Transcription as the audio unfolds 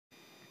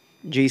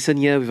Jason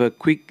here with a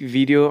quick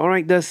video.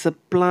 Alright, the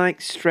supply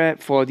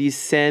strap for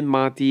this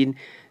Martin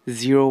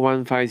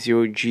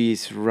SN0150-G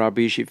is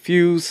rubbish. It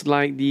feels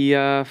like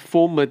the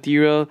foam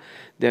material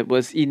that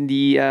was in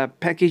the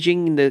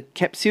packaging in the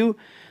capsule.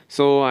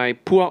 So I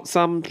pull out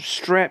some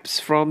straps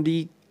from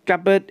the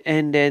cupboard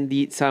and then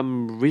did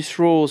some wrist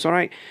rolls.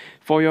 Alright,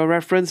 for your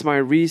reference, my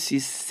wrist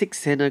is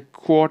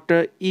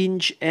 6.25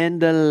 inch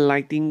and the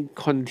lighting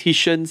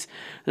conditions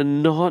are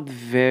not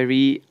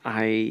very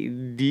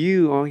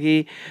ideal.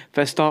 Okay,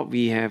 first up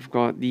we have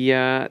got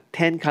the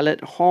tan colored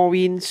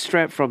Horween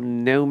strap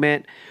from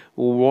Nomad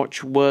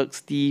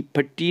Watchworks. The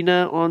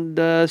patina on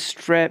the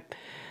strap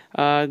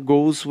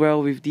goes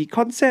well with the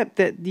concept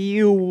that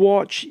the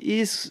watch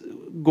is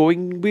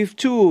going with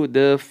too,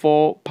 the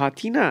for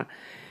patina.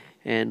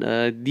 And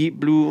a deep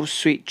blue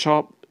suede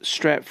chop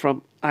strap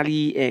from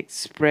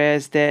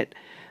AliExpress that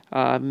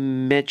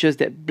matches,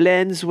 that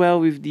blends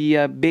well with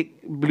the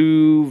big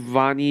blue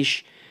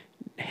varnish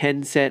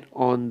handset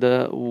on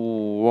the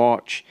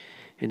watch.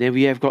 And then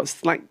we have got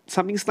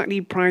something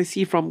slightly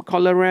pricey from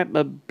Collar Wrap,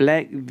 a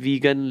black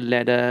vegan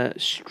leather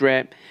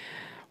strap.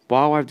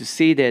 Wow, I have to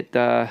say that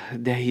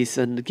there is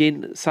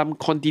again some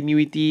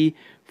continuity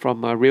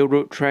from a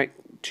railroad track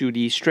to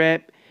the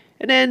strap.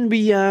 And then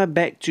we are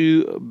back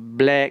to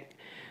black.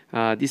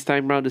 This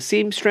time around, the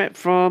same strap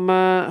from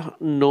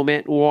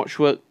Nomad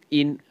Watchwork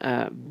in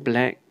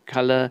black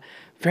color.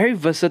 Very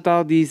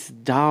versatile, this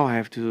dial, I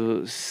have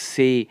to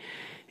say.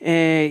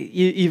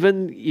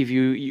 Even if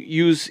you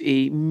use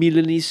a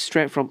Milanese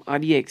strap from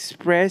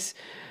AliExpress,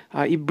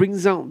 it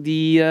brings out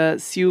the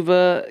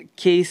silver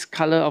case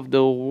color of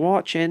the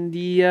watch and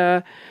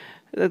the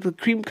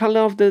cream color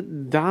of the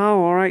dial.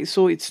 Alright,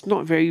 so it's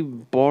not very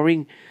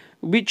boring.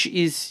 Which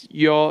is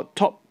your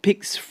top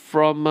picks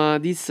from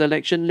this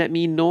selection? Let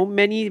me know.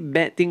 Many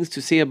bad things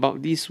to say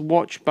about this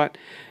watch, but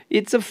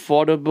it's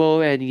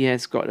affordable and it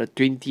has got a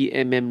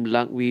 20mm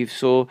lug width,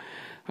 so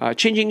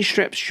changing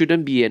straps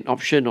shouldn't be an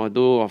option,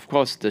 although of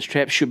course the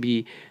strap should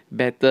be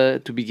better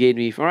to begin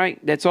with.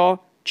 Alright, that's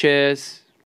all. Cheers.